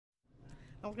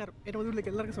നമസ്കാരം, ഏറ്റവും കൂടുതലേക്ക്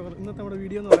എല്ലാവർക്കും സ്വാഗതം. ഇന്നത്തെ നമ്മുടെ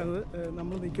വീഡിയോ എന്ന് പറയുന്നത്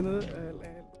നമ്മൾ നിൽക്കുന്നത്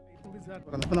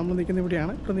അപ്പോൾ നമ്മൾ നിൽക്കുന്ന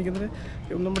ഇവിടെയാണ്. ഇപ്പോൾ നിൽക്കുന്നത്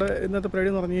നമ്മുടെ ഇന്നത്തെ പരിപാടി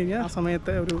എന്ന് പറഞ്ഞു കഴിഞ്ഞാൽ ആ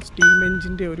സമയത്തെ ഒരു സ്റ്റീം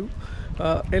എഞ്ചിൻ്റെ ഒരു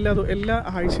എല്ലാ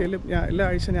ആഴ്ചയിലും എല്ലാ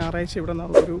ആഴ്ച ഞായറാഴ്ച ഇവിടെ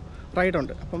നിന്ന് ഒരു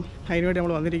റൈഡുണ്ട്. അപ്പം അതിനുവേണ്ടി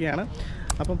നമ്മൾ വന്നിരിക്കുകയാണ്.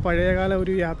 അപ്പം പഴയകാല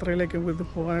ഒരു യാത്രയിലേക്ക് ഇത്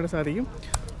പോകാനായിട്ട് സാധിക്കും.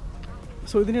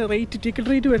 സോ ഇതിന് ടിക്കറ്റ്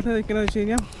റേറ്റ് വരുന്നത് എങ്ങനെയാണെന്ന് വെച്ച്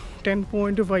കഴിഞ്ഞാൽ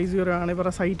 10.50 ആണ്.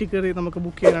 ഇവരുടെ സൈറ്റിൽ കയറി നമുക്ക്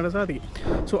ബുക്ക് ചെയ്യാനായിട്ട് സാധിക്കും.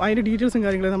 സോ അതിൻ്റെ ഡീറ്റെയിൽസും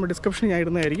കാര്യങ്ങളും നമ്മൾ ഡിസ്ക്രിപ്ഷനിൽ ഞാൻ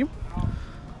ഇടുന്നതായിരിക്കും.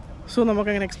 സോ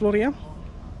നമുക്കങ്ങനെ എക്സ്പ്ലോർ ചെയ്യാം.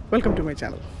 Welcome to my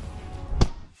channel.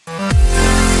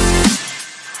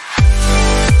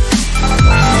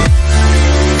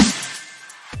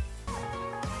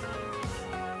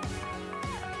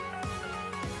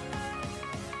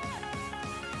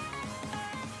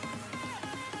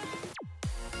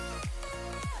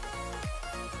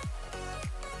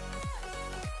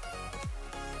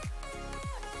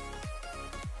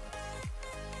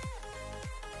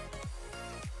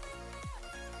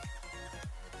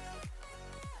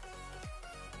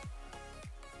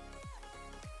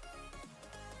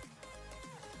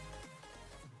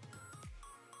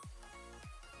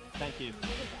 Thank you.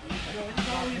 You've got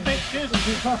all your pictures?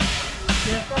 You've got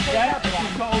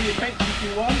all your pictures if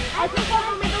you want. I just want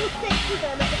them with all six of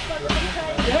them at the front of the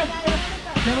train. Yeah.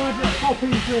 Can I just pop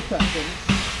in for a second?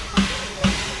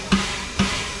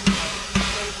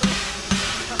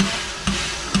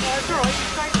 It's all right, you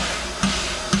stay there.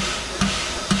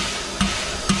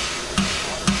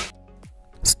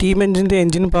 Steam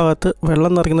engine ഭാഗത്ത്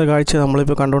വെള്ളം നിറയ്ക്കുന്ന കാഴ്ച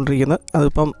നമ്മളിപ്പോൾ കണ്ടുകൊണ്ടിരിക്കുന്നത്.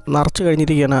 അതിപ്പം നിറച്ച്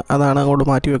കഴിഞ്ഞിരിക്കുകയാണ്. അതാണ് അങ്ങോട്ട്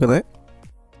മാറ്റി വെക്കുന്നത്.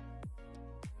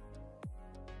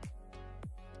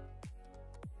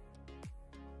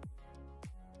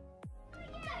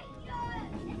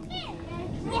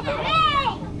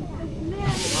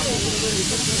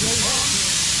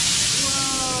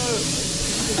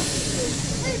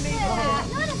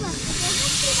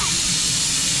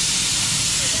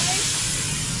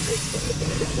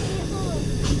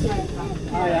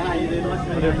 Hi, how you doing? Nice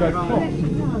to meet you.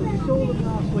 You saw them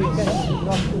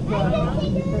last weekend.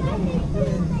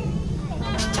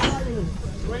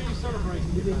 Where are you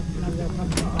celebrating?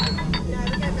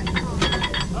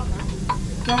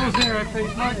 Double zero,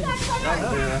 please, mate. Double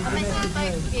zero. I'm making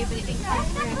a vote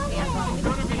for you, but it didn't come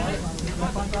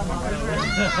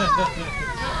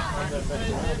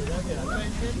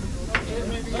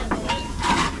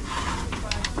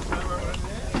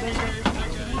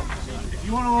If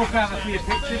you want to walk out and see a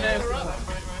picture, there's right,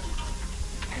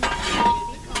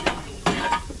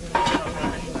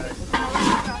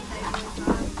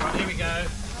 here we go.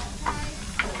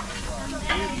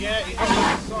 Yeah, you got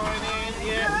to sign in.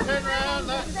 Yeah, turn around,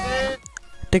 that's it.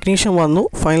 Technician വന്നു.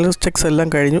 Final checks എല്ലാം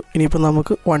കഴിഞ്ഞു. ഇനിയിപ്പോൾ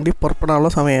നമുക്ക് വണ്ടി പുറപ്പെടാനുള്ള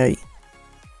സമയമായി.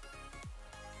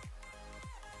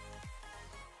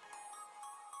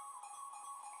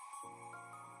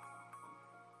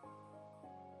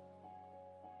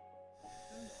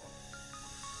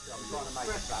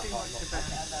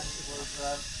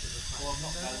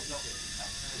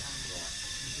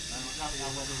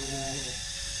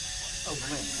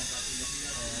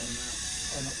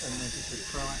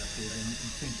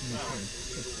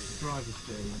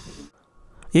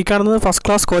 ഈ കാണുന്നത് first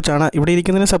class കോച്ചാണ്. ഇവിടെ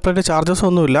ഇരിക്കുന്നതിന് സെപ്പറേറ്റ് ചാർജസ്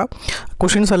ഒന്നുമില്ല.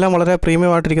 കുഷ്യൻസ് എല്ലാം വളരെ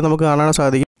പ്രീമിയം ആയിട്ടിരിക്കും, നമുക്ക് കാണാൻ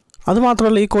സാധിക്കും.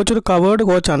 അതുമാത്രമല്ല ഈ കോച്ച് ഒരു കവേർഡ്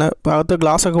കോച്ചാണ്. ഭാഗത്ത്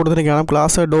ഗ്ലാസ് ഒക്കെ കൊടുത്തിരിക്കുകയാണ്.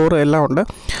 ഗ്ലാസ്, ഡോറ് എല്ലാം ഉണ്ട്.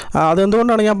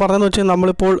 അതെന്തുകൊണ്ടാണ് ഞാൻ പറഞ്ഞതെന്ന് വെച്ചാൽ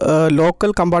നമ്മളിപ്പോൾ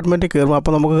ലോക്കൽ കമ്പാർട്ട്മെൻറ്റിൽ കയറും.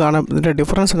 അപ്പോൾ നമുക്ക് കാണാം ഇതിൻ്റെ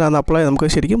ഡിഫറൻസ് എന്താണെന്ന് അപ്ലൈ നമുക്ക്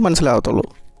ശരിക്കും മനസ്സിലാകത്തുള്ളൂ.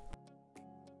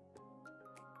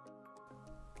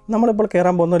 നമ്മളിപ്പോൾ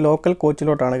കയറാൻ പോകുന്നത് ലോക്കൽ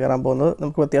കോച്ചിലോട്ടാണ് കയറാൻ പോകുന്നത്.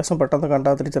 നമുക്ക് വ്യത്യാസം പെട്ടെന്ന്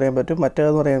കണ്ടാൽ തിരിച്ചറിയാൻ പറ്റും.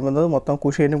 മറ്റേതെന്ന് പറയുന്നത് മൊത്തം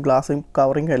കുഷ്യനും ഗ്ലാസും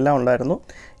കവറിങ്ങും എല്ലാം ഉണ്ടായിരുന്നു.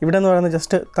 ഇവിടെ എന്ന് പറയുന്നത്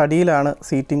ജസ്റ്റ് തടിയിലാണ്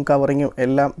സീറ്റിംഗ് കവറിങ്ങും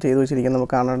എല്ലാം ചെയ്തു വെച്ചിരിക്കുന്നത്,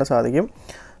 നമുക്ക് കാണാനായിട്ട് സാധിക്കും.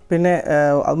 പിന്നെ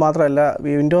അത് മാത്രമല്ല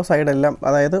വിൻഡോ സൈഡെല്ലാം,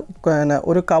 അതായത് പിന്നെ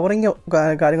ഒരു കവറിങ്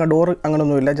കാര്യങ്ങൾ ഡോറ്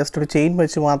അങ്ങനെയൊന്നുമില്ല. ജസ്റ്റ് ഒരു ചെയിൻ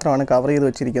വെച്ച് മാത്രമാണ് കവർ ചെയ്ത്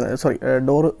വെച്ചിരിക്കുന്നത്,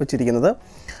 ഡോറ് വെച്ചിരിക്കുന്നത്.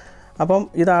 അപ്പം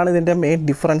ഇതാണ് ഇതിൻ്റെ മെയിൻ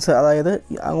ഡിഫറൻസ്. അതായത്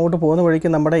അങ്ങോട്ട് പോകുന്ന വഴിക്ക്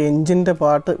നമ്മുടെ എൻജിൻ്റെ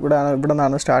പാർട്ട് ഇവിടെ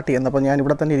നിന്നാണ് സ്റ്റാർട്ട് ചെയ്യുന്നത്. അപ്പോൾ ഞാൻ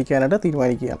ഇവിടെ തന്നെ ഇരിക്കാനായിട്ട്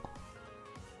തീരുമാനിക്കുകയാണ്.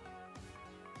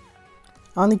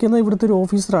 നിൽക്കുന്നത് ഇവിടുത്തെ ഒരു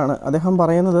ഓഫീസറാണ്. അദ്ദേഹം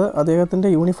പറയുന്നത്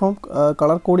അദ്ദേഹത്തിൻ്റെ യൂണിഫോം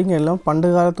കളർ കോഡിങ് എല്ലാം പണ്ട്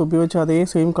കാലത്ത് ഉപയോഗിച്ച അതേ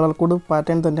സെയിം കളർ കോഡ്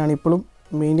പാറ്റേൺ തന്നെയാണ് ഇപ്പോഴും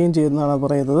മെയിൻറ്റെയിൻ ചെയ്യുന്നതാണ്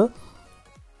പറയുന്നത്.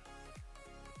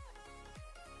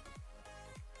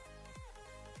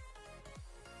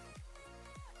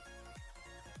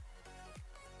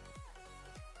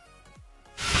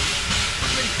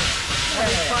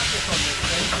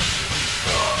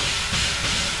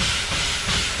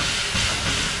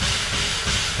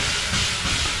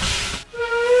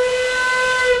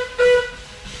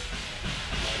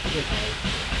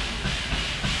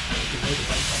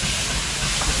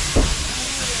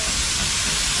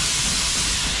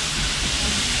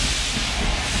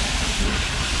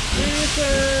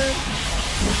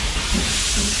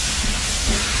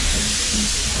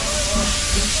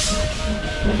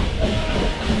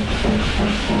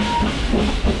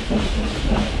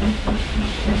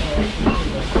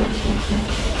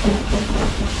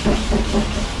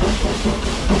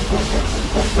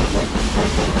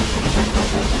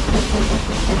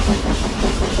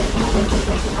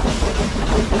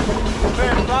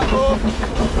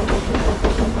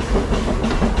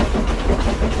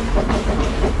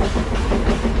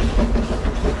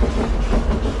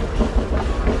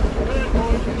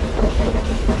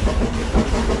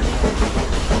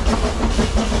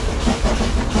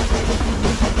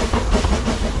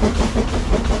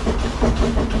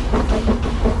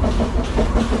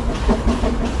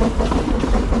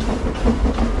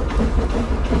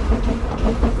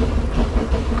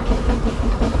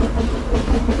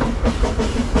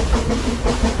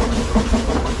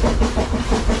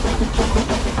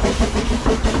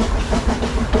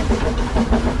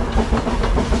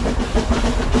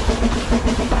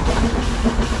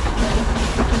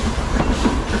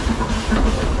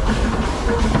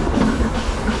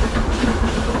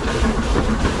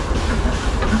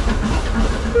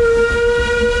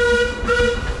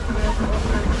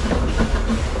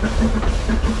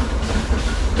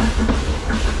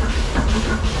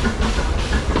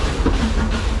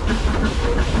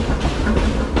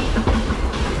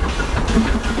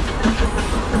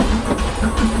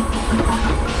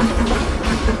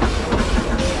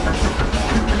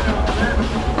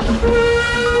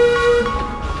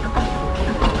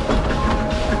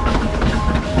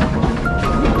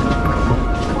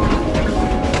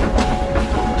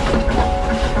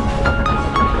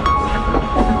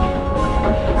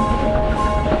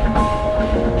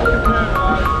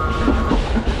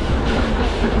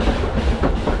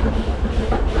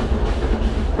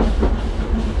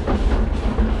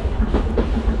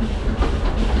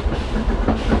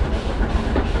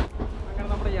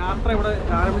 ഇവിടെ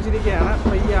ആരംഭിച്ചിരിക്കുകയാണ്.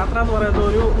 അപ്പോൾ ഈ യാത്ര എന്ന് പറയുന്നത്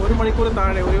ഒരു മണിക്കൂർ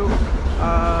താഴെ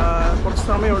കുറച്ച്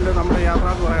സമയമുണ്ട് നമ്മുടെ യാത്ര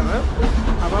എന്ന് പറയുന്നത്.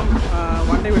 അപ്പം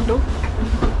വണ്ടി വിട്ടു.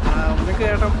 നിങ്ങൾക്ക്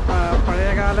ചേട്ടൻ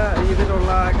പഴയകാല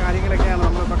രീതിയിലുള്ള കാര്യങ്ങളൊക്കെയാണ്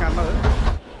നമ്മളിപ്പോൾ കണ്ടത്.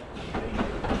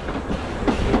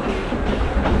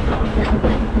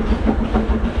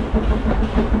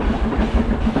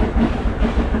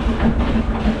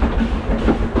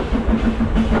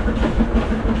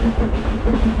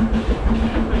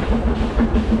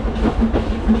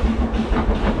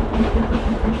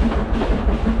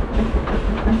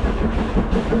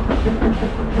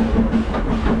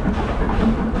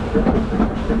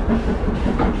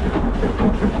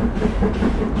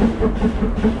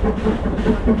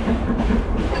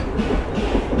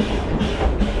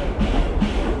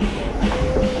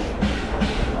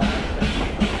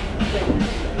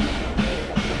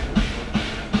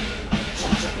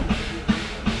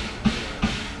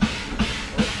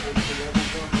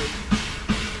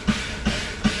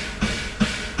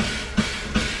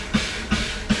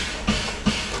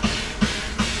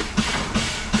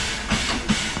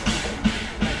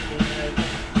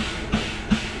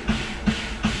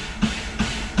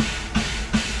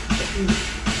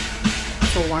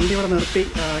 വണ്ടി ഇവിടെ നിർത്തി.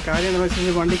 കാര്യം എന്താണെന്ന് വെച്ച്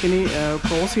കഴിഞ്ഞാൽ വണ്ടിക്ക് ഇനി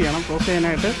ക്രോസ്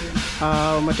ചെയ്യാനായിട്ട്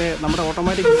മറ്റേ നമ്മുടെ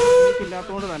ഓട്ടോമാറ്റിക്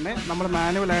ഇല്ലാത്തതുകൊണ്ട് തന്നെ നമ്മൾ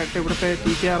മാനുവലായിട്ട് ഇവിടുത്തെ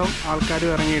TTRും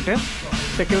ആൾക്കാരും ഇറങ്ങിയിട്ട്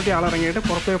സെക്യൂരിറ്റി ആളിറങ്ങിയിട്ട്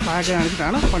പുറത്ത് ഫ്ലാഗ്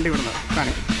കാണിച്ചിട്ടാണ് വണ്ടി വിടുന്നത്.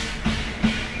 കാണിക്കും.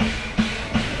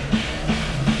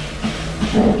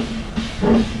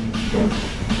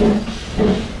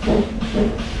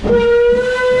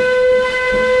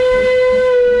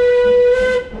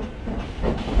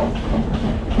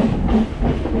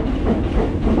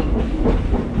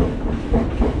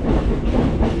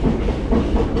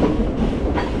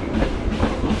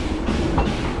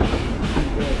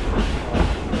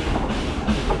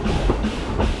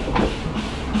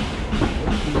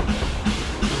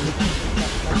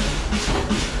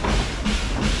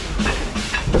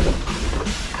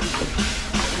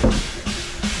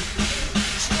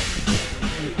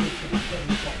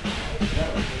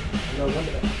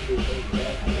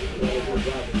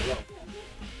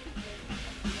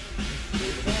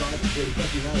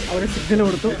 അവർ സിഗ്നൽ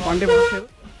കൊടുത്തു, വണ്ടി പാസ് ചെയ്തു.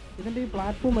 ഇതിൻ്റെ ഈ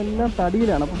പ്ലാറ്റ്ഫോം എല്ലാം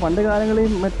തടിയിലാണ്. അപ്പോൾ പണ്ട്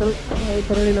കാലങ്ങളിൽ മെറ്റൽ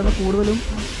ഇത്തരയിലാണ് കൂടുതലും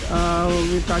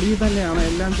തടിയിൽ തന്നെയാണ്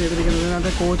എല്ലാം ചെയ്തിരിക്കുന്നത്.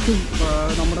 അതിനകത്തെ കോച്ചും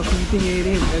നമ്മുടെ സീറ്റിംഗ്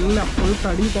ഏരിയയും എല്ലാം ഫുൾ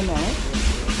തടിയിൽ തന്നെയാണ്.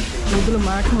 കൂടുതലും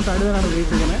മാക്സിമം തടി തന്നെയാണ്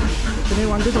ഉപയോഗിച്ചിരിക്കുന്നത്. പിന്നെ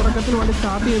വണ്ടി വണ്ടി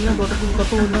സ്റ്റാർട്ട് ചെയ്യുന്നതിന്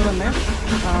തൊട്ട് മുന്നേ തന്നെ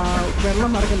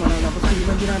വെള്ളം നിറയ്ക്കുന്നുണ്ടായിരുന്നു. അപ്പോൾ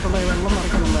സ്റ്റീൽ എഞ്ചിനായിട്ടുള്ള വെള്ളം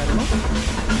നിറയ്ക്കുന്നുണ്ടായിരുന്നു.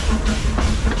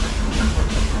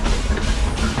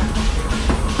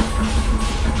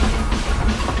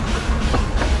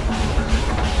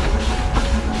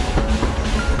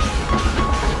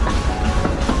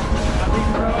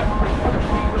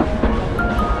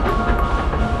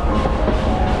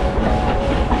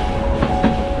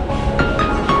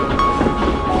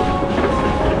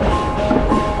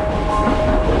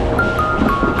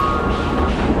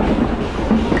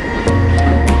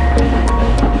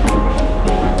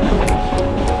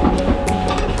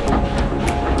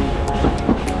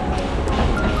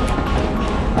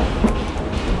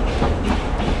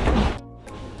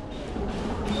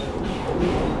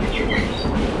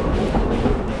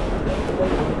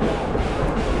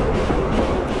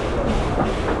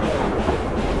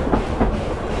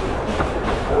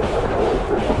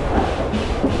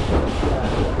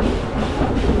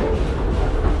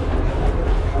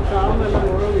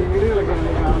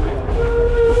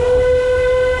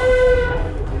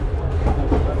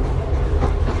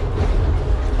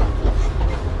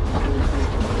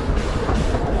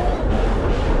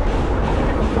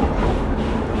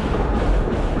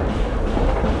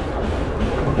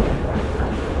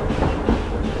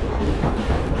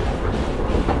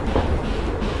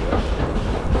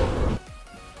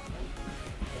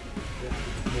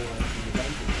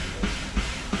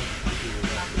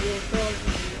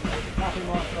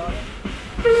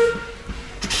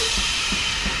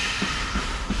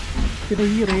 പിന്നെ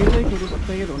ഈ റെയിലിലേക്ക് ഒരു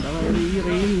പ്രത്യേകത ഉണ്ട്. അതായത് ഈ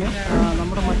റെയിലിന്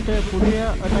നമ്മുടെ മറ്റേ പുതിയ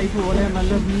ടൈപ്പ് പോലെ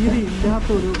നല്ല വീതി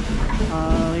ഇല്ലാത്തൊരു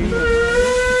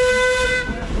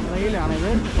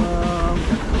റെയിലാണിത്.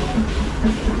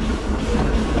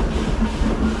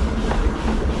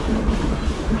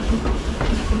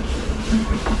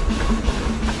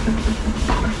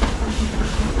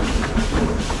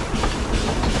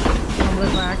 നമ്മൾ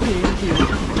ട്രാക്ക് ചെയ്യും,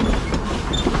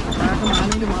 ട്രാക്ക്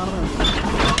മാനുവലി മാറുന്നുണ്ട്.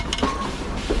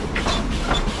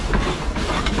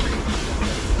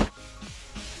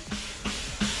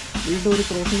 വീണ്ടും ഒരു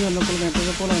ക്രോസിങ് വന്നപ്പോൾ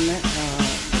നേരത്തെ പോലെ തന്നെ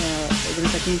ഇവർ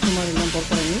ടെക്നീഷ്യന്മാരെല്ലാം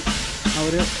പുറത്തിറങ്ങി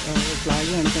അവർ ഫ്ലാഗ്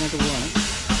കാണിക്കാനായിട്ട് പോവുകയാണ്.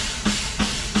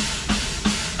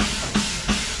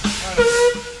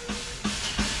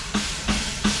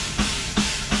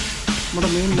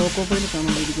 നമ്മുടെ മെയിൻ ലോക്കോ പൈലറ്റാണ്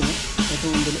ഇവിടെ ഇരിക്കുന്നത്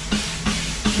ഏറ്റവും മുമ്പിൽ.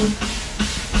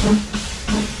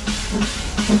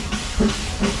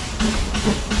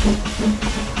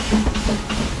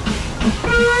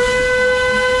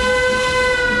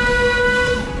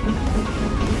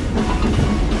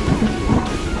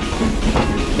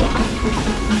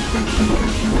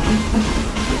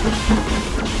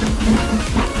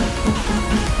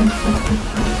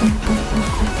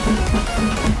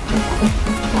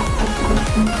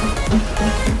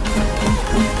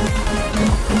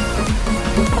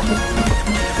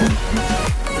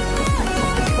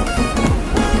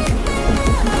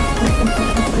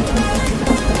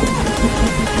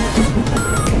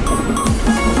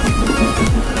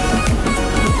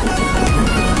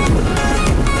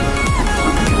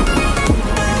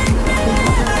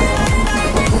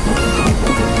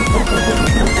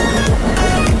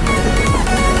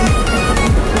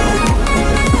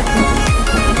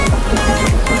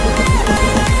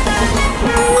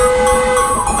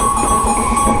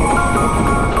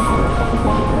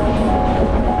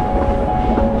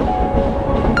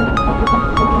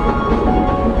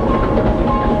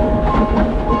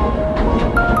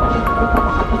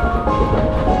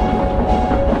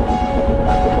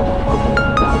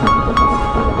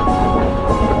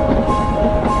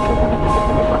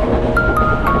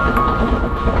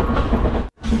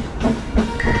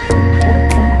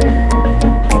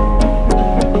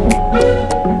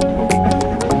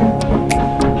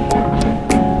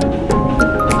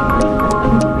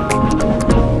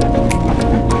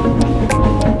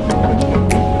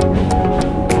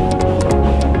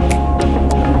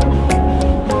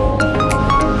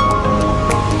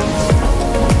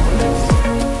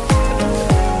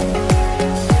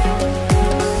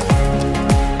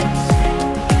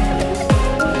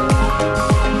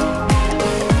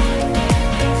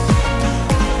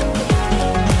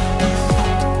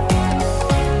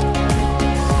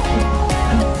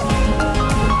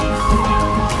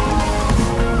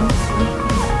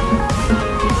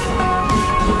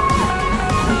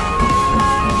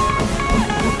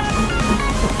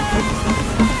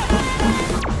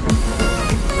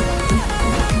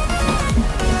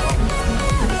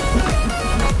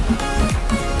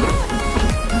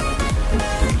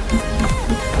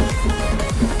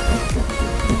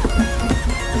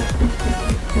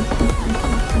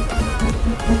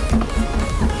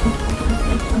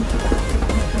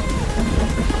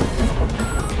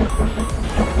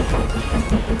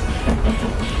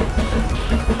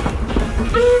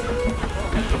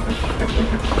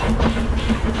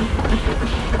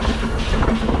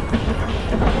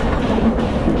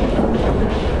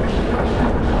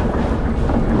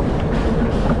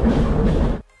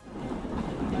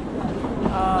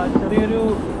 ചെറിയൊരു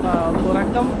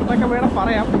തുറക്കം എന്നൊക്കെ വേണം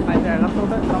പറയാം. അതിൻ്റെ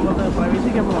അകത്തോട്ട് നമ്മൾ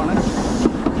പ്രവേശിക്കാൻ പോവാണ്.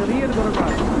 ചെറിയൊരു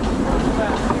തുറക്കമാണ്.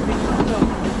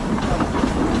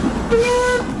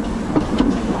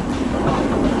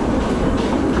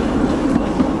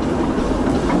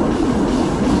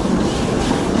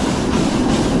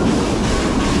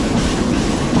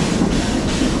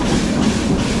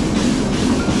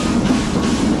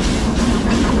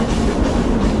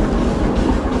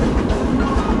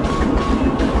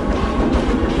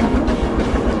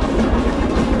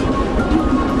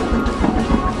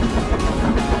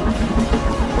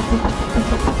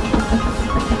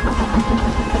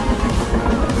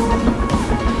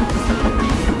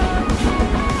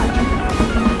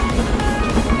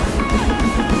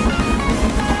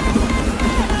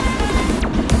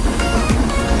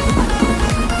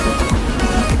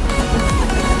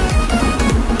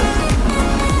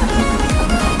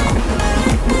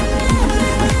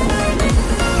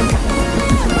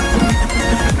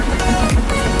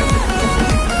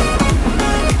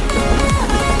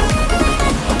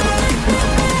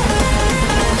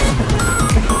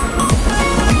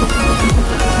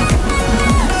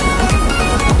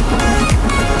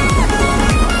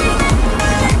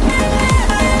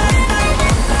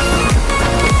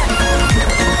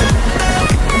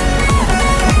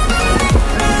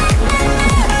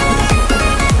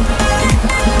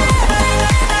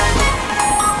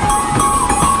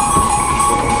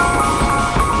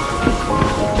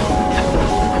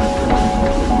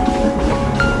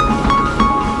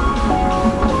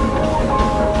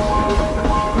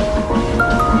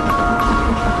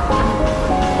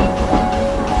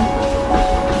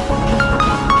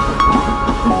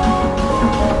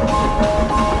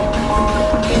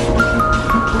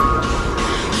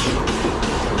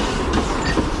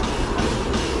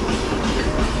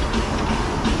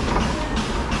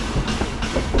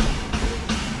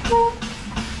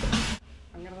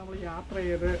 യാത്ര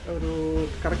ചെയ്ത് ഒരു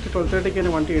കറക്റ്റ് 12:30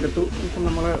 തന്നെ വണ്ടി എടുത്തു. ഇപ്പം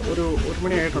നമ്മൾ ഒരു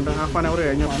മണി ആയിട്ടുണ്ട്, ഹാഫ് ആൻ അവർ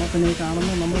കഴിഞ്ഞു. പിന്നെ ഈ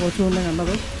കാണുന്നത് നമ്മൾ കുറച്ച് മുന്നേ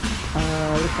കണ്ടത്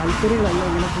ഒരു കൽക്കരികളെല്ലാം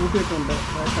ഇങ്ങനെ കൂട്ടിയിട്ടുണ്ട്.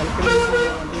 കൽക്കരി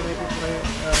വണ്ടിയിലേക്ക് കുറേ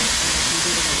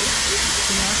കൂട്ടിയിട്ടുണ്ട്.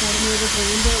 പിന്നെ ആ കാണുന്നത്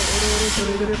ട്രെയിനിൻ്റെ ഓരോരോ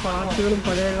ചെറിയ ചെറിയ പാർട്സുകളും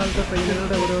പഴയകാലത്തെ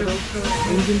ട്രെയിനുകളുടെ ഓരോരോ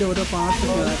എഞ്ചിൻ്റെ ഓരോ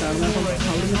പാർട്സൊക്കെയാണ് കാണുന്നത്. അപ്പം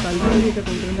അവിടുന്ന് കൽക്കരിയൊക്കെ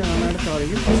കൊണ്ടുവരുന്നത് കാണാനായിട്ട്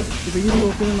സാധിക്കും. ഇപ്പോൾ ഈ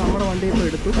സ്റ്റോപ്പിൽ നിന്ന് നമ്മുടെ വണ്ടി ഇപ്പോൾ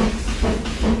എടുത്തു.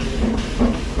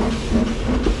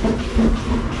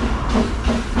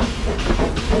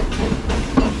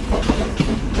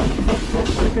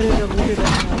 കൽക്കരിയൊക്കെ കൂട്ടിയിട്ട്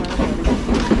കാണാനായിട്ട് സാധിക്കും.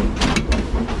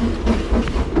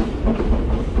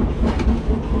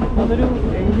 അതൊരു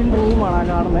എൻജിൻ റൂമാണ് ആ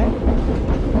കാണുന്നത്.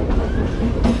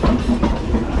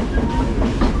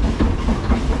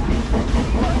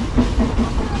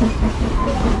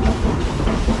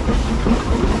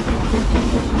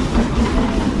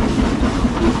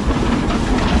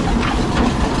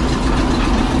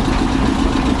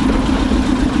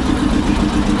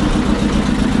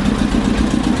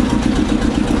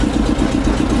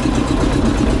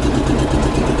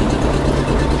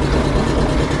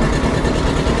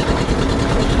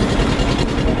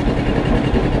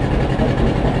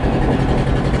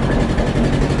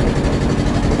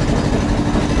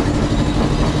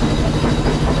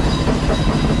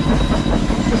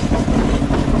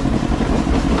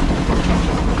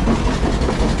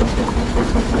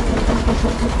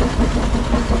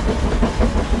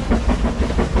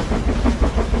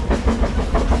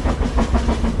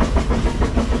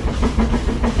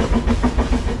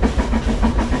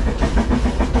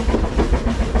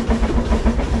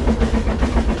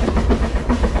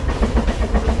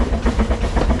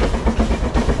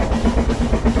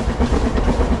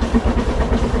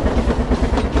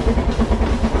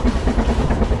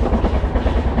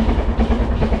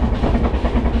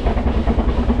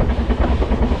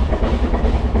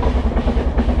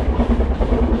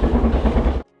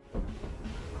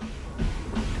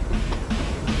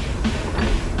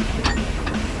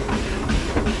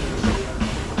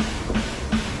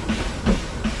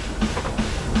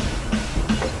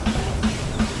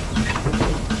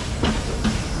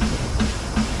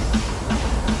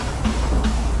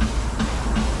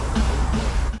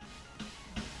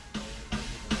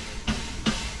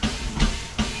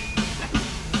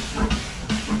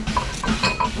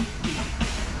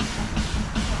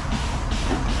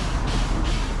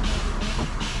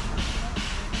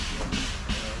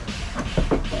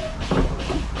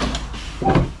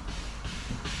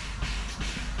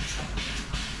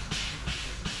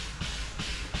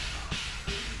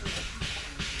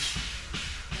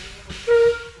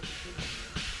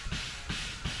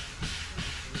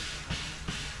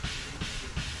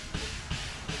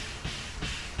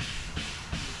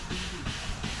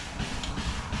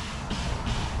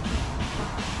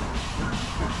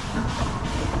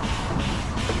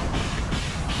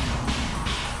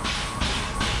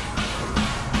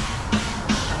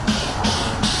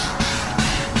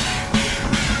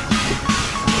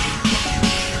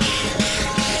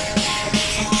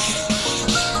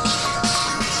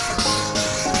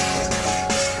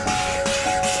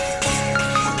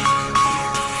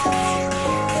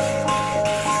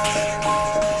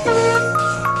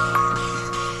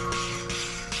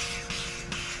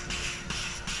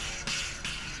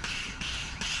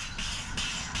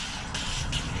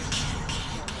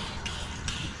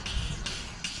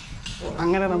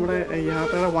 അങ്ങനെ നമ്മുടെ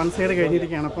യാത്രയുടെ വൺ സൈഡ്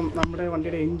കഴിഞ്ഞിരിക്കുകയാണ്. അപ്പം നമ്മുടെ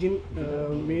വണ്ടിയുടെ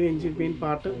മെയിൻ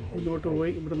പാർട്ട് മുന്നോട്ട്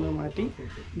പോയി ഇവിടുന്ന് മാറ്റി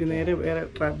ഇത് നേരെ വേറെ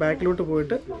ബാക്കിലോട്ട്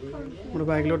പോയിട്ട് നമ്മുടെ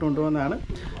ബാക്കിലോട്ട് കൊണ്ടുപോകുന്നതാണ്.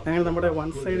 അങ്ങനെ നമ്മുടെ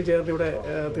വൺ സൈഡ് ചേർന്ന് ഇവിടെ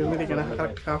തീർന്നിരിക്കുകയാണ്.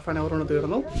 കറക്റ്റ് ഹാഫ് ആൻ അവർ കൊണ്ട്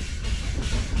തീർന്നു.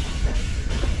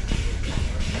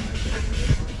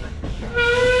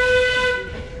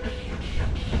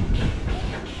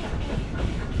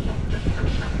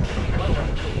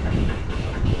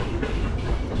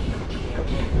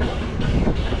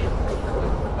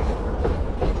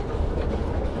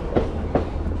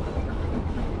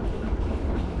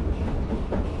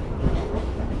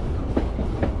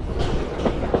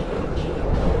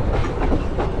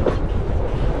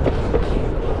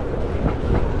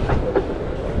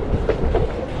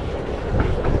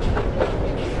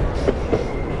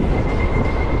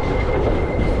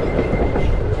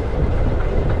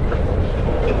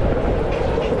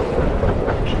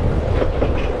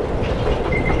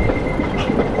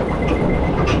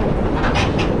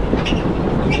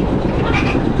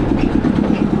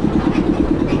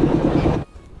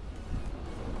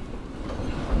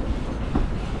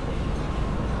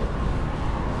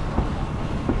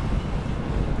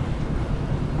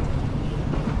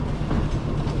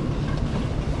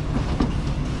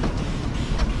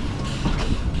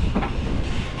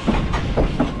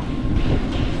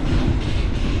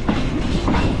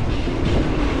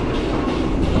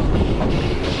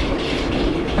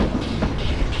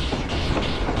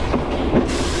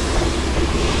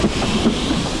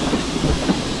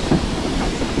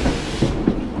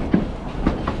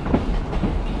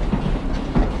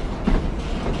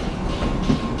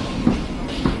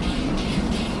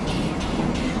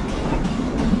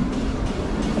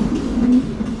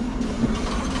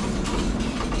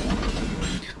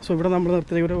 സോ ഇവിടെ നമ്മൾ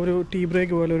നിർത്തിയ ഒരു ടീ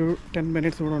ബ്രേക്ക് പോലെ ഒരു 10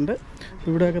 minutes ഇവിടെ ഉണ്ട്.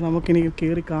 ഇവിടെയൊക്കെ നമുക്കിനി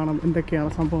കയറി കാണാം എന്തൊക്കെയാണ്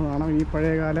സംഭവം കാണാം, ഈ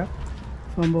പഴയകാല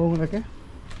സംഭവങ്ങളൊക്കെ.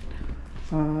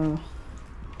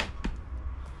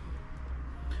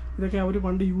 ഇതൊക്കെ അവർ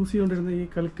പണ്ട് യൂസ് ചെയ്തുകൊണ്ടിരുന്ന ഈ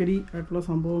കൽക്കരി ആയിട്ടുള്ള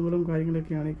സംഭവങ്ങളും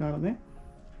കാര്യങ്ങളൊക്കെയാണ് ഈ കാണുന്നത്.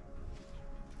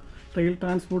 റെയിൽ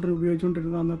ട്രാൻസ്പോർട്ടിന്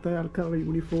ഉപയോഗിച്ചുകൊണ്ടിരുന്ന അന്നത്തെ ആൾക്കാരുടെ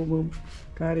യൂണിഫോമും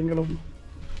കാര്യങ്ങളും.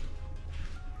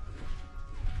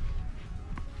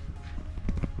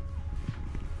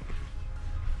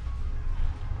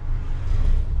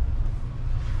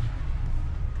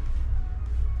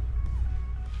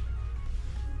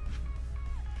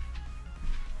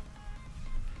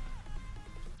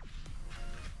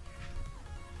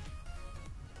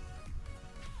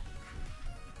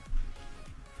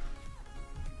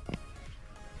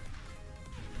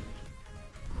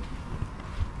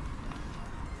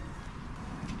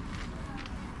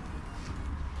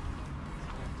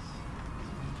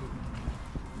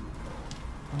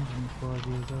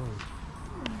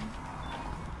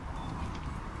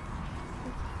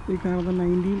 ഈ കാണുന്ന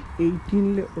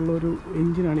 1918 ഉള്ളൊരു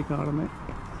എൻജിനാണ് ഈ കാണുന്നത്.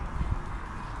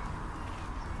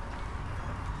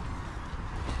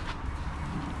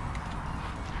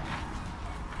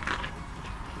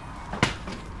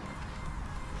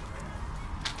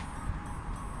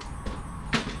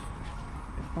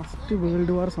 ഫസ്റ്റ്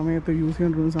വേൾഡ് വാർ സമയത്ത് യൂസ്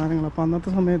ചെയ്തുകൊണ്ടിരുന്ന സാധനങ്ങൾ. അപ്പോൾ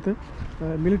അന്നത്തെ സമയത്ത്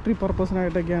മിലിറ്ററി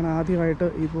പർപ്പസിനായിട്ടൊക്കെയാണ് ആദ്യമായിട്ട്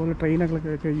ഇതുപോലെ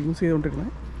ട്രെയിനുകളൊക്കെ യൂസ്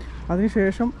ചെയ്തുകൊണ്ടിരുന്നത്.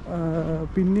 അതിനുശേഷം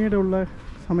പിന്നീടുള്ള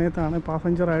സമയത്താണ്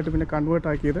പാസഞ്ചറായിട്ട് പിന്നെ കൺവേർട്ട്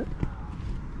ആക്കിയത്.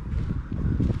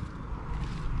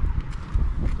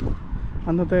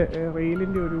 അന്നത്തെ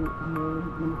റെയിലിൻ്റെ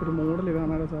നമുക്കൊരു മോഡൽ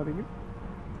കാണാൻ സാധിക്കും.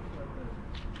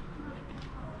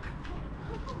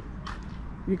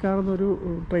 ഈ കാണുന്ന ഒരു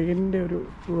ട്രെയിനിൻ്റെ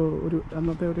ഒരു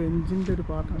അന്നത്തെ ഒരു എൻജിൻ്റെ ഒരു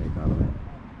പാർട്ടാണ് ഈ കാണുന്നത്.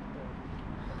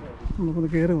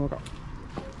 നമുക്കൊന്ന് കയറി നോക്കാം.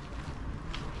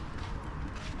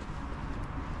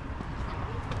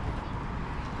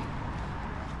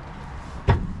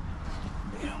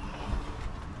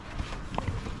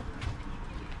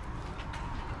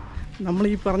 നമ്മൾ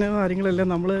ഈ പറഞ്ഞ കാര്യങ്ങളെല്ലാം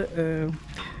നമ്മൾ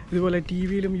ഇതുപോലെ ടി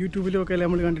വിയിലും യൂട്യൂബിലും ഒക്കെ അല്ലേ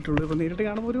നമ്മൾ കണ്ടിട്ടുള്ളൂ. ഇപ്പോൾ നേരിട്ട്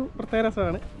കാണുമ്പോൾ ഒരു പ്രത്യേക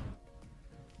രസമാണ്.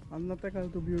 അന്നത്തെ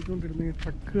കാലത്ത് ഉപയോഗിച്ചുകൊണ്ടിരുന്ന ഈ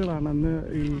ട്രക്കുകളാണ് അന്ന്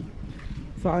ഈ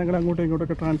സാധനങ്ങൾ അങ്ങോട്ടും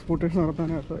ഇങ്ങോട്ടൊക്കെ ട്രാൻസ്പോർട്ടേഷൻ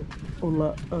നടത്താനായിട്ട് ഉള്ള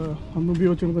അന്ന്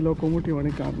ഉപയോഗിച്ചിരുന്ന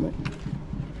ലോക്കോമോട്ടീവാണ് ഈ കാണുന്നത്.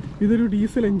 ഇതൊരു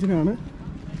ഡീസൽ എഞ്ചിനാണ്.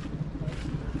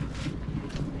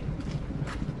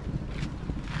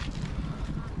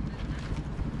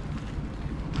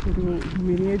 ഒരു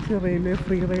മിനിയേച്ചർ റെയിൽവേ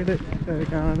ഫ്രീ റൈഡ്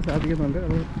കാണാൻ സാധിക്കുന്നുണ്ട്.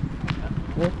 അത്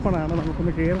ഓപ്പണാണ്.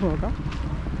 നമുക്കൊന്ന് കയറി നോക്കാം.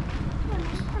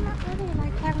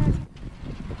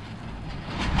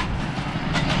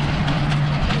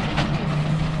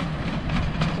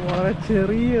 വളരെ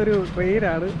ചെറിയൊരു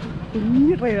ട്രെയിനാണ്,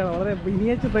 കുഞ്ഞു ട്രെയിനാണ്, വളരെ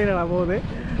മിനിയേച്ചർ ട്രെയിനാണ് പോകുന്നത്.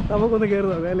 നമുക്കൊന്ന് കയറി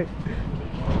നോക്കാം അല്ലേ.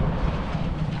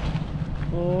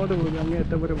 ഓട് പോകുന്നു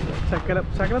അങ്ങേറ്റം വരെ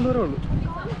ശകലം ദൂരമേ ഉള്ളൂ.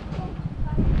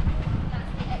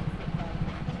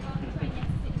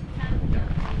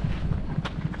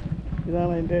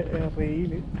 ഇതാണ് അതിൻ്റെ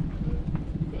rail.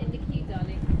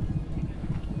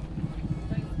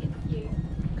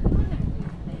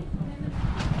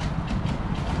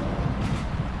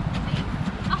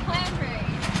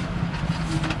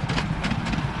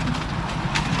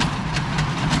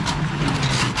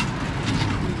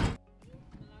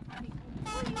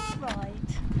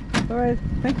 Alright,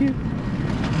 thank you.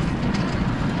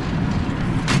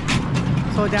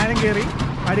 So ഞാനും കയറി.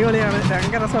 അടിപൊളിയാണ്,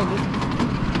 ഭയങ്കര രസമുണ്ട്.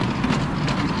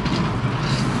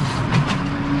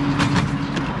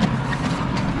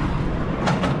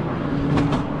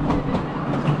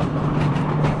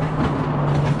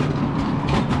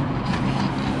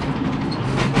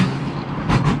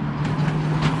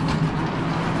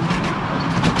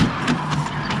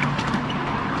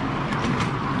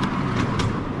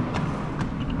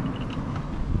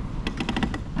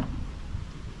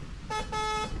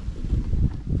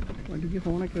 വണ്ടിക്ക്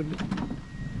ഫോണൊക്കെ ഉണ്ട്.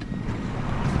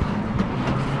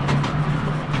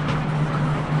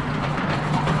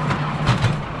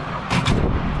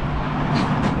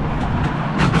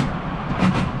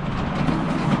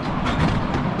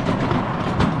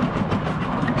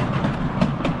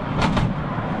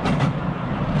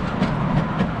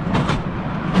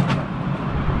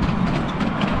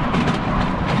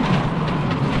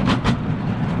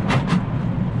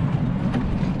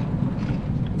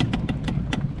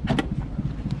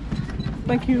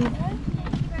 Thank you.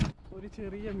 ഒരു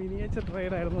ചെറിയ മിനിയേച്ചർ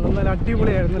റൈഡായിരുന്നു. നല്ല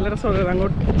അടിപൊളിയായിരുന്നു, നല്ല രസമായിരുന്നു.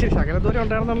 അങ്ങോട്ട് ഇച്ചിരി ശകല ദൂരം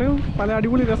ഉണ്ടായിരുന്നുള്ളൂ, പല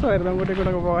അടിപൊളി രസമായിരുന്നു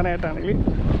അങ്ങോട്ടേക്കൂടെ പോകാനായിട്ടാണെങ്കിൽ.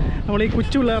 നമ്മൾ ഈ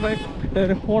കൊച്ചു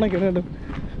പിള്ളേരുടെ ഫോണൊക്കെ ഉണ്ട്,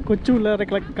 കൊച്ചു പിള്ളേരുടെ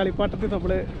കളിപ്പാട്ടത്തിൽ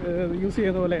നമ്മൾ യൂസ്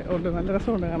ചെയ്യുന്ന പോലെ ഉണ്ട്. നല്ല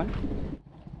രസമുണ്ട് കാണാൻ.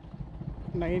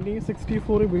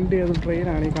 1964 ബിൽഡ് ചെയ്ത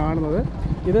ട്രെയിനാണ് ഈ കാണുന്നത്.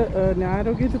 ഇത്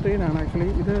നാരോ ഗേജ് ട്രെയിനാണ്. ആക്ച്വലി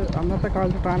ഇത് അന്നത്തെ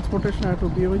കാലത്ത് ട്രാൻസ്പോർട്ടേഷനായിട്ട്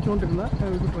ഉപയോഗിച്ചുകൊണ്ടിരുന്ന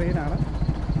ഒരു ട്രെയിനാണ്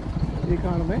ഈ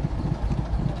കാണുന്നത്.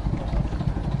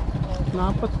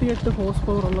 48 ഹോഴ്സ്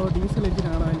പവർ ഉള്ള ഡീസൽ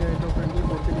എഞ്ചിനാണ് അതിൻ്റെ ഏറ്റവും ഫ്രണ്ടിൽ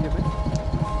കൊടുത്തിരിക്കുന്നത്.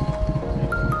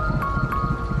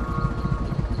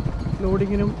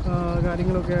 ലോഡിങ്ങിനും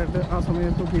കാര്യങ്ങളൊക്കെ ആയിട്ട് ആ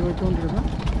സമയത്ത് ഉപയോഗിച്ചുകൊണ്ടിരുന്ന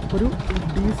ഒരു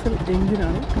ഡീസൽ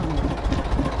എഞ്ചിനാണ് കാണുന്നത്.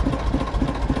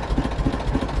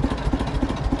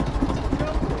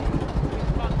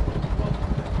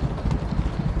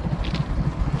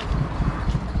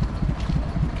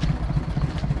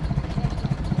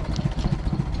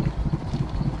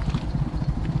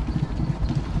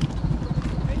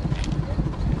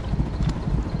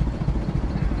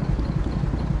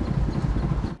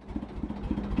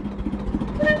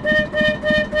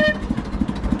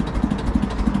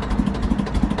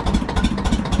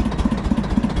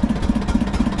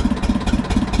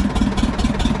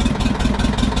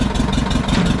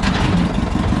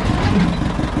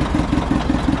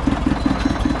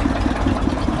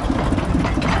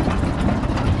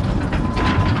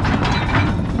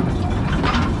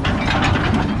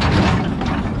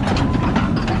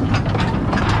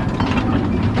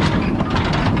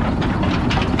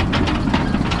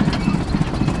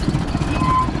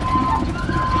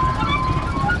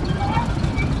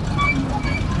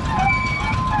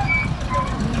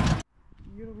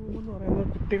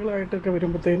 കുട്ടികളായിട്ടൊക്കെ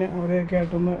വരുമ്പോഴത്തേന് അവരെയൊക്കെ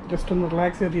ആയിട്ടൊന്ന് ജസ്റ്റ് ഒന്ന്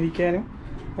റിലാക്സ് ചെയ്തിരിക്കാനും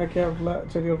ഒക്കെ ആയിട്ടുള്ള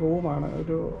ചെറിയ റൂമാണ്.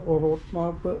 ഒരു റോഡ്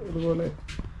മാപ്പ് ഇതുപോലെ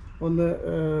ഒന്ന്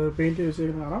പെയിൻറ്റ് ചെയ്ത്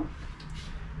വെച്ചിരിക്കുന്നത് കാണാം.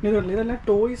 ഇതെല്ലാം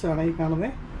ടോയ്സാണ് ഈ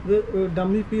കാണുന്നത്. ഇത്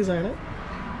ഡമ്മി പീസാണ്.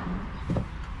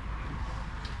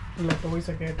 ഉള്ള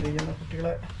ടോയ്സൊക്കെ ആയിട്ടിരിക്കുന്ന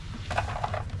കുട്ടികളെ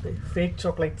ഫേക്ക്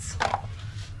ചോക്ലേറ്റ്സ്,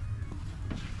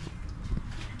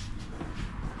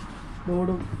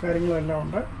 ബോർഡും കാര്യങ്ങളും എല്ലാം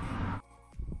ഉണ്ട്.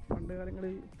 പണ്ട്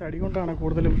കാലങ്ങളിൽ തടി കൊണ്ടാണ്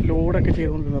കൂടുതലും ലോഡൊക്കെ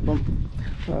ചെയ്തുകൊണ്ടിരുന്നത്. അപ്പം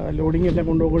ലോഡിങ് എല്ലാം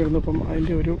കൊണ്ടുപോയിരുന്നപ്പം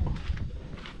അതിൻ്റെ ഒരു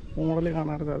മോഡൽ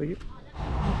കാണാൻ സാധിക്കും.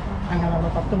 അങ്ങനെ നമ്മൾ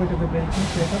 10 മിനിറ്റ് ബ്രേക്കിന്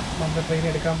ശേഷം നമ്മുടെ ട്രെയിൻ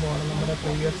എടുക്കാൻ പോവാണ്.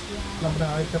 നമ്മുടെ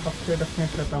ആദ്യത്തെ ഫസ്റ്റ്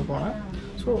ഡെസ്റ്റിനേഷൻ എത്താൻ പോവാണ്.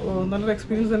 സോ നല്ലൊരു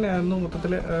എക്സ്പീരിയൻസ് തന്നെയായിരുന്നു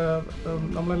മൊത്തത്തിൽ.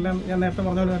 നമ്മളെല്ലാം ഞാൻ നേരത്തെ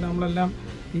പറഞ്ഞ പോലെ തന്നെ നമ്മളെല്ലാം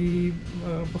ഈ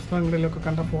പുസ്തകങ്ങളിലൊക്കെ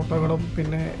കണ്ട ഫോട്ടോകളും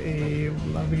പിന്നെ ഈ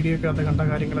വീഡിയോ ഒക്കെ അത് കണ്ട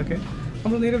കാര്യങ്ങളൊക്കെ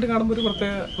നമ്മൾ നേരിട്ട് കാണുമ്പോൾ ഒരു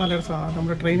പ്രത്യേക നല്ല രസമാണ്.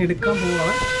 നമ്മുടെ ട്രെയിൻ എടുക്കാൻ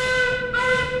പോവുകയാണ്.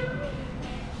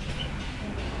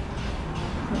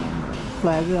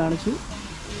 ഫ്ലാഗ് കാണിച്ചു.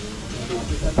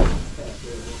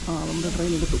 നമ്മുടെ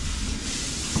ട്രെയിൻ എടുത്തു.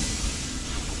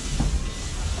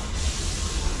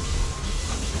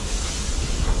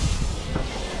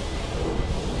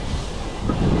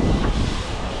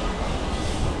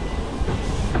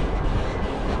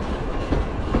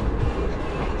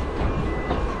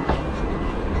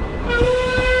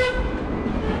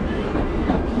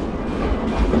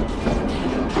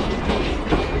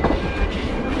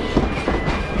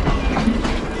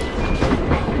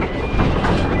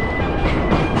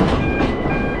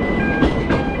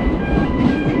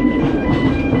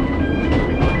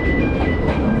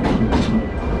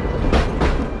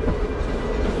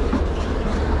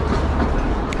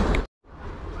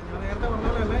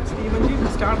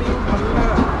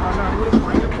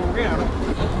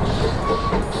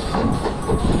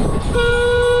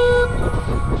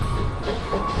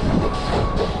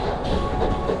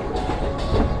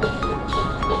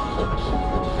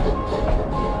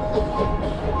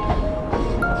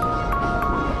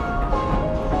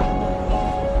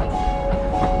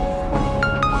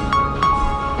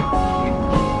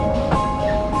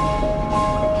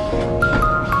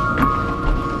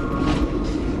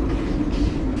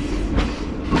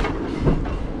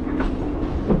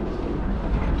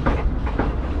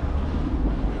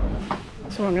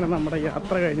 അങ്ങനെ നമ്മുടെ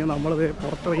യാത്ര കഴിഞ്ഞ് നമ്മളിത്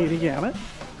പുറത്തിറങ്ങിയിരിക്കുകയാണ്.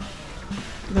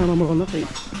 ഇതാണ് നമ്മൾ വന്ന ട്രെയിൻ.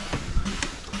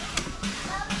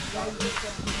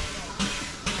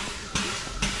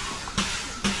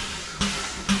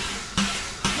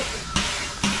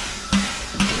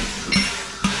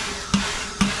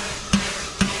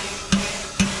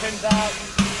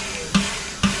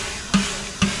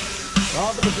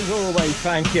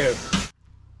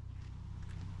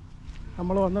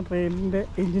 നമ്മൾ വന്ന ട്രെയിനിൻ്റെ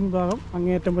എൻജിൻ ഭാഗം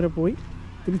അങ്ങേയറ്റം വരെ പോയി.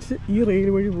 തിരിച്ച് ഈ റെയിൽ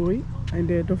വഴി പോയി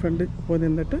അതിൻ്റെ ഏറ്റവും ഫ്രണ്ട് പോയി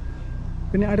നിന്നിട്ട്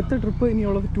പിന്നെ അടുത്ത ട്രിപ്പ്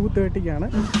ഇനിയുള്ളത് 2:30-ക്കാണ്.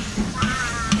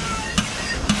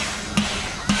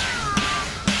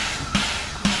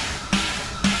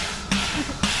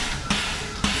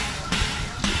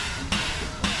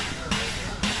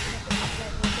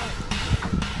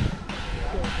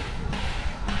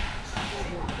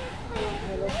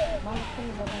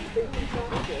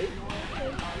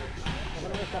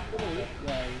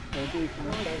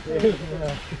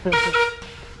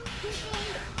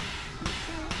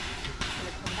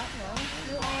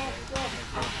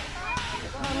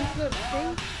 good.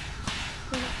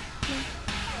 See?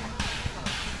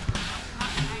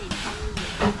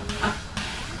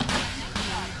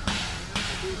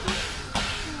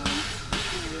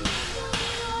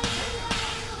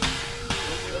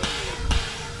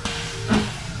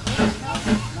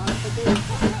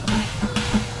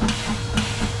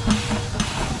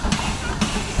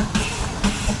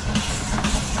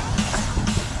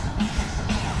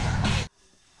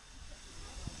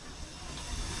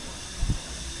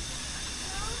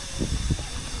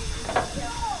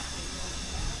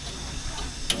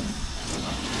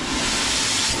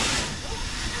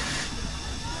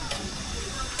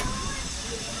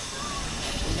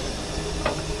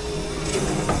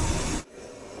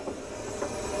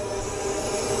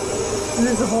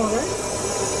 This is the hole, right?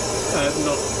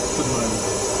 Not for the moment.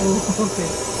 Oh, okay.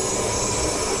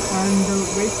 And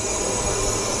wait.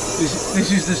 This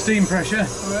is the steam pressure.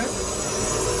 Alright.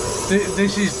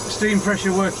 This is steam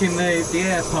pressure working the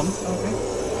air pump. Okay.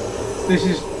 This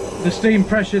is the steam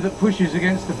pressure that pushes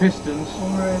against the pistons.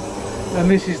 Alright. And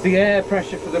this is the air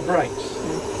pressure for the brakes.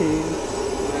 Okay.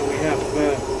 And we have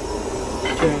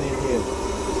down in here.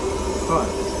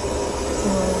 Right.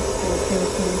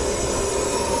 Okay.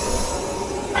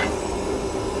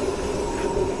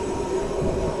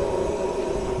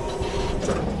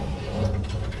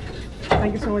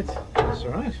 Thank you so much. That's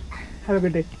all right. Have a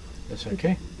good day. That's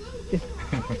okay.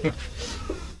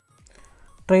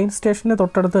 Train സ്റ്റേഷന്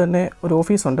തൊട്ടടുത്ത് തന്നെ ഒരു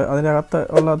ഓഫീസുണ്ട്. അതിനകത്ത്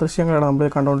ഉള്ള ദൃശ്യങ്ങളാണ് നമ്മൾ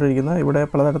കണ്ടുകൊണ്ടിരിക്കുന്നത്. ഇവിടെ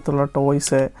പലതരത്തിലുള്ള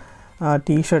ടോയ്സ്,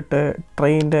 ടീഷർട്ട്,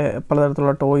 ട്രെയിനിൻ്റെ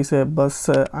പലതരത്തിലുള്ള ടോയ്സ്,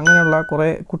 ബസ്, അങ്ങനെയുള്ള കുറേ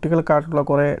കുട്ടികൾക്കായിട്ടുള്ള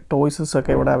കുറേ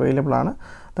ടോയ്സൊക്കെ ഇവിടെ അവൈലബിൾ ആണ്.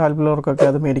 താല്പര്യമുള്ളവർക്കൊക്കെ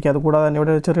അത് മേടിക്കാം. അതുകൂടാതെ തന്നെ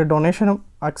ഇവിടെ ചെറിയ ഡൊണേഷനും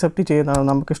അക്സെപ്റ്റ് ചെയ്യുന്നതാണ്.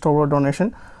 നമുക്ക് ഇഷ്ടമുള്ള ഡൊണേഷൻ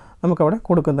നമുക്കവിടെ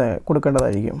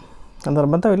കൊടുക്കേണ്ടതായിരിക്കും.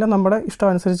 നിർബന്ധമില്ല, നമ്മുടെ ഇഷ്ടം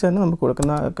അനുസരിച്ച് തന്നെ നമുക്ക്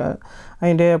കൊടുക്കുന്ന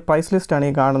അതിൻ്റെ പ്രൈസ് ലിസ്റ്റാണ്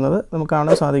ഈ കാണുന്നത്. നമുക്ക്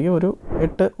കാണാൻ സാധിക്കും. ഒരു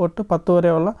 8 തൊട്ട് 10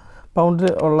 വരെയുള്ള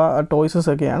പൗണ്ടിൽ ഉള്ള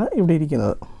ടോയ്സൊക്കെയാണ് ഇവിടെ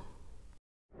ഇരിക്കുന്നത്.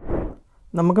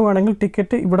 നമുക്ക് വേണമെങ്കിൽ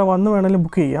ടിക്കറ്റ് ഇവിടെ വന്ന് വേണമെങ്കിൽ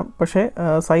ബുക്ക് ചെയ്യാം. പക്ഷേ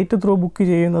സൈറ്റ് ത്രൂ ബുക്ക്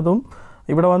ചെയ്യുന്നതും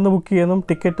ഇവിടെ വന്ന് ബുക്ക് ചെയ്യുന്നതും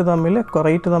ടിക്കറ്റ് തമ്മിൽ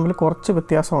റേറ്റ് തമ്മിൽ കുറച്ച്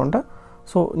വ്യത്യാസമുണ്ട്.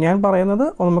 സോ ഞാൻ പറയുന്നത്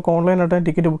നമുക്ക് ഓൺലൈനായിട്ട്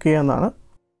ടിക്കറ്റ് ബുക്ക് ചെയ്യാവുന്നതാണ്.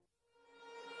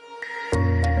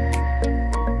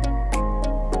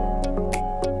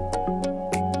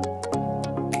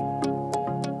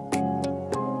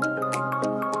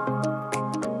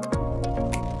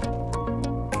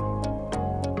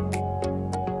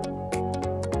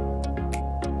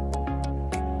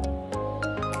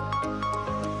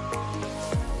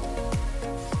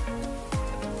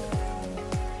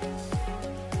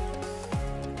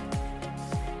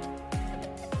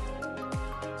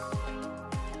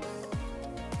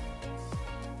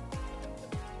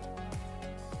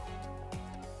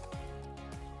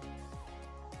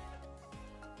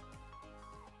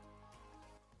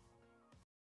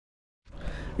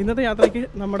 ഇന്നത്തെ യാത്രയ്ക്ക്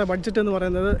നമ്മുടെ ബഡ്ജറ്റ് എന്ന്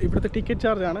പറയുന്നത് ഇവിടുത്തെ ടിക്കറ്റ്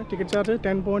ചാർജാണ്. ടിക്കറ്റ് ചാർജ്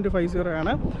 10.50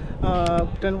 ആണ്,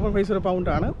 10.50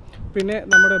 പൗണ്ടാണ്. പിന്നെ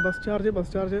നമ്മുടെ ബസ്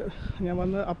ചാർജ് ഞാൻ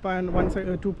വന്ന് up and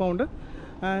 2 pound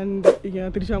and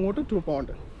തിരിച്ചങ്ങോട്ട് 2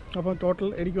 pound. അപ്പോൾ ടോട്ടൽ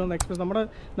എനിക്ക് വന്ന എക്സ്പെൻസ്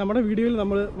നമ്മുടെ വീഡിയോയിൽ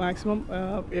നമ്മൾ മാക്സിമം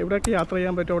എവിടെയൊക്കെ യാത്ര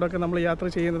ചെയ്യാൻ പറ്റും അവിടെയൊക്കെ നമ്മൾ യാത്ര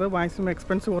ചെയ്യുന്നത് മാക്സിമം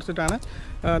എക്സ്പെൻസ് കുറച്ചിട്ടാണ്.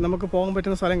 നമുക്ക് പോകാൻ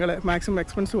പറ്റുന്ന സ്ഥലങ്ങളെ മാക്സിമം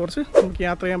എക്സ്പെൻസ് കുറച്ച് നമുക്ക്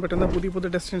യാത്ര ചെയ്യാൻ പറ്റുന്ന പുതിയ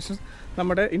ഡെസ്റ്റിനേഷൻസ്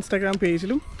നമ്മുടെ ഇൻസ്റ്റാഗ്രാം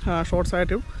പേജിലും ഷോർട്സ്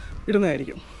ആയിട്ടും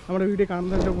ഇടുന്നതായിരിക്കും. നമ്മുടെ വീഡിയോ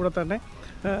കാണുന്നതിൻ്റെ കൂടെ തന്നെ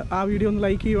ആ വീഡിയോ ഒന്ന്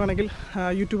ലൈക്ക് ചെയ്യുവാണെങ്കിൽ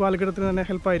യൂട്യൂബ് ആൽഗോരിതത്തിന് തന്നെ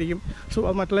ഹെൽപ്പായിരിക്കും. സോ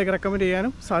അത് മറ്റുള്ളവർക്ക് റെക്കമെൻഡ്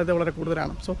ചെയ്യാനും സാധ്യത വളരെ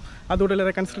കൂടുതലാണ്. സോ അതുകൊണ്ട്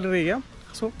എല്ലാവരും കൺസിഡർ ചെയ്യാം.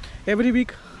 സോ എവറി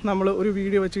വീക്ക് നമ്മൾ ഒരു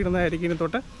വീഡിയോ വെച്ചിടുന്നതായിരിക്കും ഇനി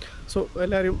തൊട്ട്. സോ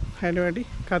എല്ലാവരും അതിന് വേണ്ടി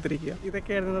കാത്തിരിക്കുക.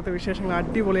 ഇതൊക്കെയായിരുന്നു ഇന്നത്തെ വിശേഷങ്ങൾ.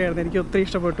 അടിപൊളിയായിരുന്നു, എനിക്ക് ഒത്തിരി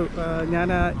ഇഷ്ടപ്പെട്ടു. ഞാൻ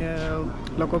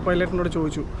ലോക്കോ പൈലറ്റിനോട്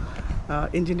ചോദിച്ചു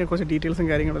എഞ്ചിൻ്റെ കുറച്ച് ഡീറ്റെയിൽസും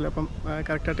കാര്യങ്ങളല്ലേ, അപ്പം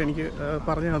കറക്റ്റായിട്ട് എനിക്ക്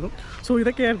പറഞ്ഞു തന്നു. സോ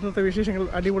ഇതൊക്കെയായിരുന്നു ഇന്നത്തെ വിശേഷങ്ങൾ.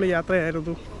 അടിപൊളി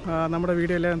യാത്രയായിരുന്നു. നമ്മുടെ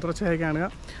വീഡിയോ എല്ലാവരും തുടർച്ചയായി കാണുക.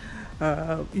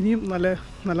 ഇനിയും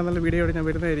നല്ല വീഡിയോയോടെ ഞാൻ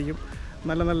വരുന്നതായിരിക്കും.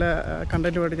 നല്ല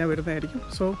കണ്ടൻറ്റുമായിട്ട് ഞാൻ വരുന്നതായിരിക്കും.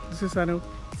 So this is Anu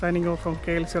signing off from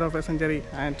KL0 Passenger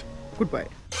and goodbye.